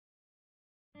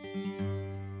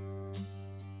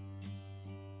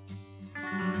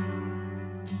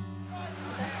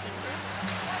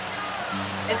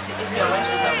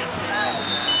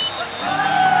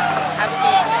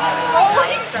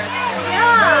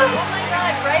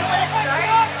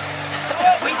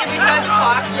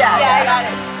block? Yeah, I got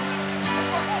it.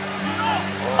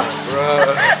 Oh,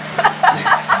 bruh.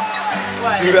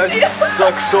 Dude, that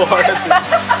sucks so hard. It's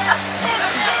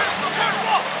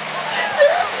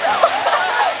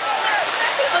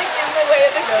like in the way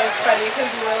of the ghost funny because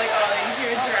we were like all in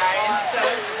here dry and stuff.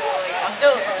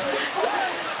 So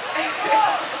like,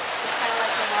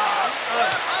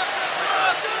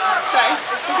 sorry.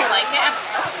 Does he like it?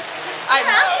 I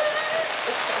know.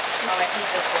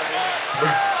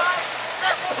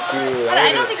 Dude,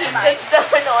 I don't think he minds. It's so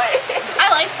annoying. I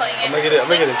like playing it. I'm gonna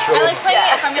get in trouble. I like playing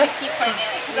it if I'm gonna keep playing it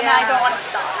because then I don't want to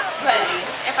stop. But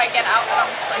if I get out, I'm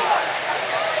just like,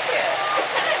 yeah.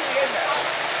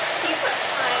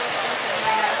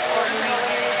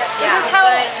 This is how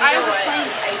I was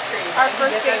playing ice cream. Our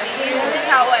first game. This is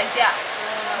how it was. Yeah.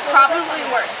 Probably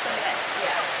worse than this.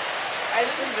 Yeah. I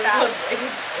just think that was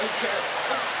terrible.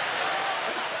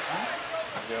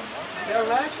 They're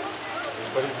mad at you? He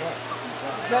said he's not.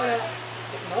 No,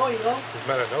 you know. He's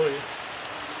mad at Noe. They're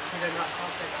not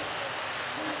contacting.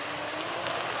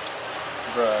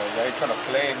 Bruh, y'all ain't trying to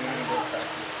play and you need to go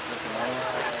practice.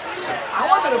 I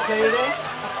wanted to play today.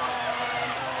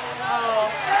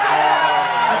 Oh.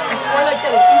 I swear like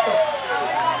that with people.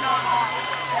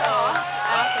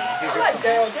 I like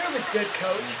Daryl. Daryl's a good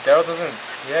coach. Daryl doesn't.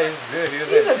 Yeah, he's good. He's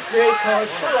a great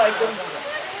coach. I like him.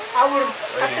 I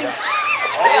think.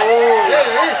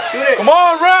 Shoot it. Come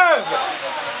on, Rev!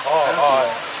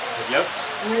 Yep.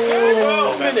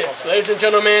 Minutes. Ladies and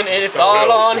gentlemen, it's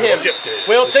all on him.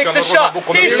 Will takes the shot.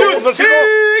 He shoots. He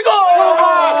goes!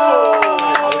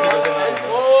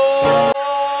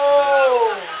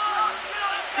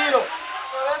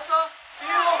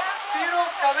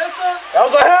 That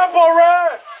was a handball,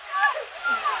 Rev!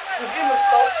 This game was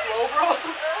so slow, bro.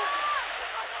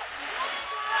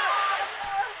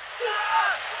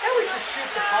 Can't we just shoot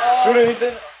the ball? Shoot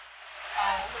anything?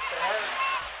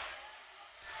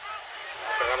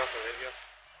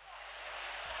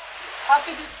 How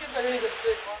could these kids are really get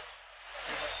sick,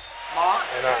 Mom?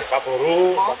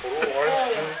 Vaporú, orange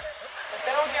juice. If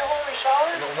they don't get home and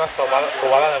shower? Una sobada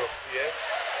de los pies.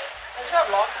 Don't you have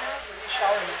locker rooms where you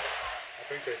shower in? I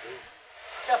think they do.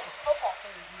 Yeah, for football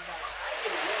players, you know. I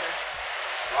get it there.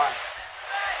 Why?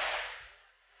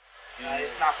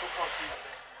 It's not football season.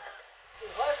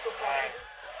 It was football season.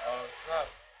 Oh, it's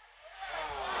not.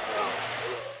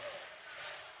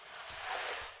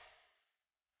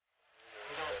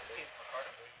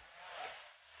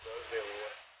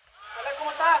 Hola,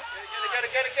 ¿cómo estás?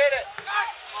 Get it.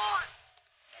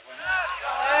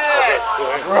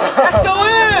 Let's go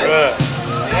in!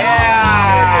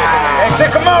 Yeah! Hey,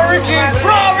 come on, Ricky!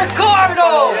 Bro,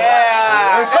 Ricardo!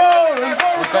 Yeah! Let's go! What are you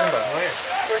talking about? Where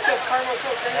it says Carlmont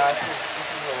Cook. Yeah, I think this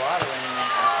is a lot when you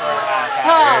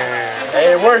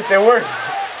Hey, it worked.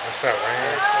 What's that,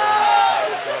 right?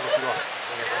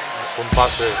 Es un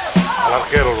pase al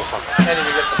arquero, lo saca. can't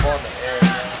even get the ball in the air.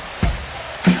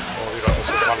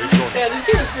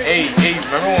 Hey,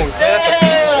 remember when we played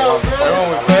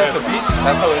at the beach?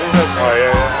 That's how it is up there. Oh,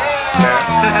 yeah.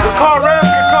 Good call, Rev.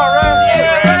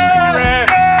 Yeah, Rev.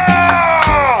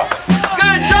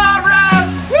 Good job, Rev!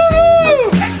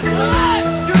 Woo!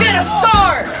 You get a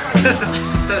star!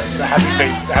 The happy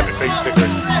face sticker.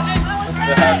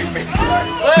 The happy face sticker.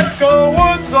 Let's go,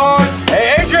 Woodside.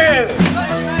 Hey, Adrian.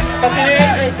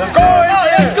 Let's go,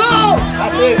 Adrian. Let's go!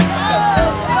 That's it.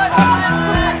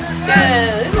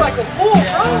 Man, this is like a pool, bro.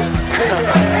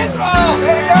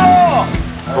 There you go.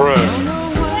 Bruh.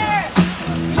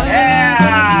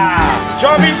 Yeah.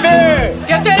 Johnny there.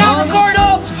 Get that out, Ricardo!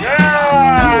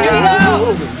 Yeah. Get it out!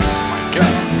 Oh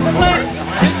my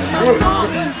God.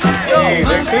 Hey,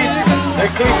 their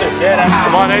cleats are dead.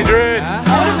 Come on, Adrian.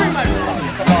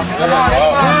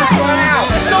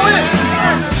 Let's go in!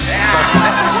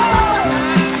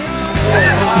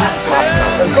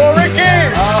 Let's go, Ricky.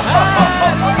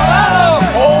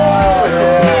 Oh,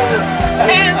 yeah.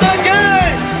 And the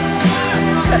game!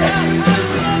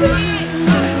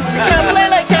 You can't play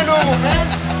like that no more, man.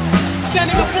 You can't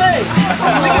even play.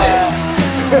 Look at it.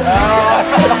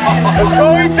 Let's go,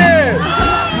 Ethan.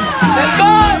 Let's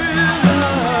go!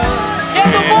 Get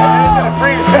the ball!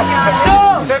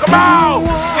 Go! Take him out.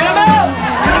 Get him out!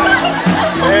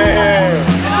 Yeah.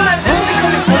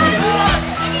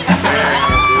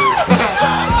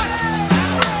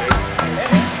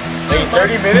 Hey,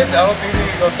 30 minutes? I don't think we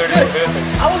can go 30 minutes.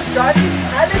 I was driving,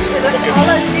 all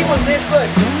I see was this, look.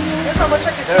 That's how much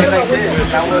I can see of my window.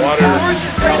 Water. The was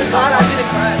just straight as hot, I didn't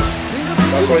crash.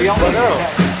 That's what he's done now.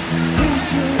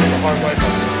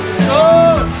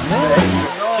 Oh!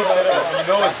 Just keep it up. You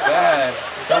know it's bad.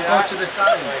 Don't go to the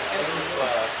side.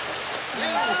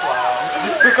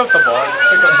 Just pick up the ball. Just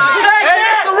pick up the ball. Hey,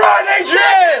 make the run,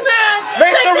 Adrian!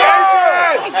 Make the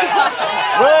run!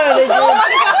 Run, Adrian.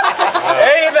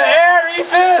 Hey, in the air,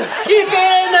 Ethan! Keep it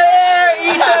in the air,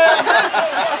 Ethan!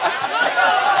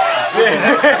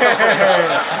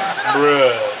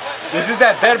 Bruh. This is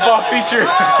that dead ball feature.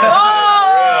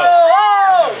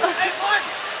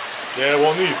 Yeah,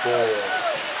 bonito.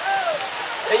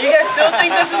 Hey, you guys still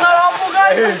think this is not awful,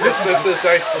 guys? This is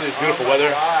actually beautiful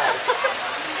weather.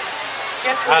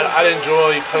 I'd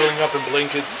enjoy cuddling up in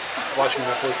blankets, watching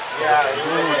Netflix. Yeah,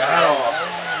 dude, I don't know.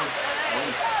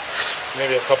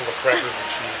 Maybe a couple of crackers and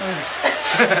cheese.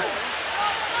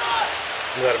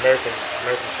 Some of that American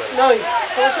stuff. No,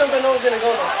 don't show no one's gonna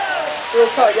go now. Real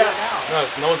talk, yeah. No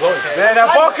one's going. Man,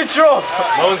 that ball control.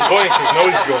 No one's going because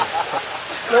nobody's going.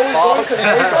 No one's going because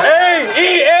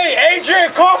Hey,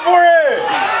 Adrian, call for it.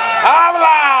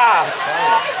 Habla.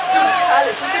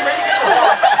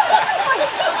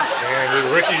 And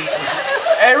Ricky.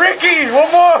 Hey, Ricky, one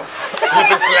more.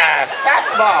 Slip and slide.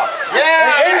 Basketball.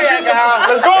 Yeah, Hey, Adrian,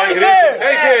 let's go, Ethan.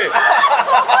 Take it.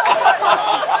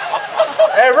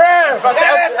 Hey, Rev,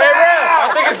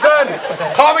 I think it's done.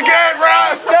 Call the game,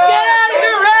 Ralph. Get out of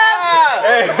here, Rap!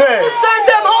 Hey. Send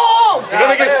them home! You're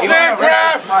gonna get sick,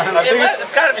 Ralph.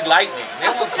 It's gotta be lightning. They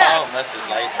won't call unless it's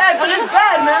lightning. Hey, but it's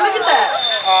bad, man. Look at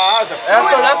that.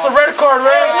 That's a red card,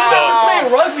 Rev. We're playing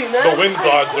rugby, man. The wind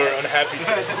gods are unhappy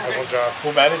today. One job.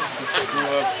 Who manages to screw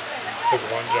up? Because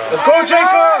one job. Let's go,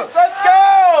 Jacob. Let's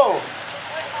go!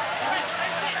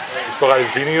 You still got his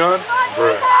beanie on?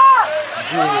 Bruh.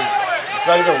 It's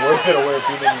not even worth it to wear a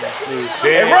beanie in the suit.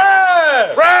 Hey,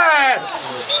 Damn. Rev!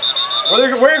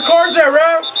 Where your cards at,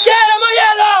 Rev? Get him a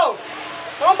yellow!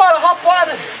 I'm about to hop on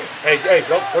it. Hey,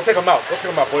 go take him out. Go take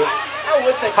him out, boy. I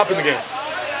would take Hop in the game.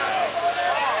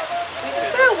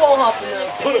 Sam won't hop in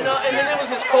this. You know, and then it was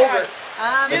Miss Colbert.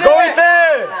 Let's go,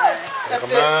 Ethan! That's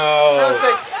Come it. out. That's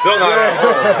it. Still not out.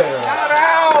 Not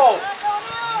out!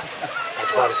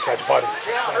 Catch bodies.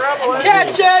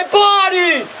 Catch a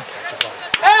body!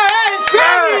 Hey, it's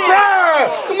gravy!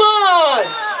 Come on!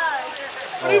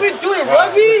 What are you doing,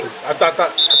 rugby? I thought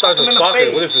it was a soccer.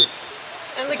 What is this?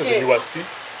 And This look is a at UFC.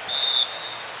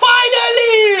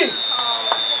 Finally!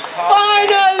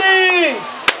 Finally!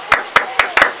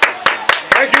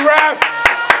 Thank you, Raph.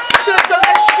 Should have done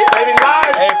that shit. Saving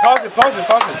lives. Hey, pause it.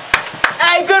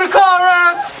 Hey, good call,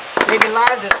 Ram. Saving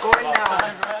lives and scoring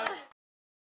now.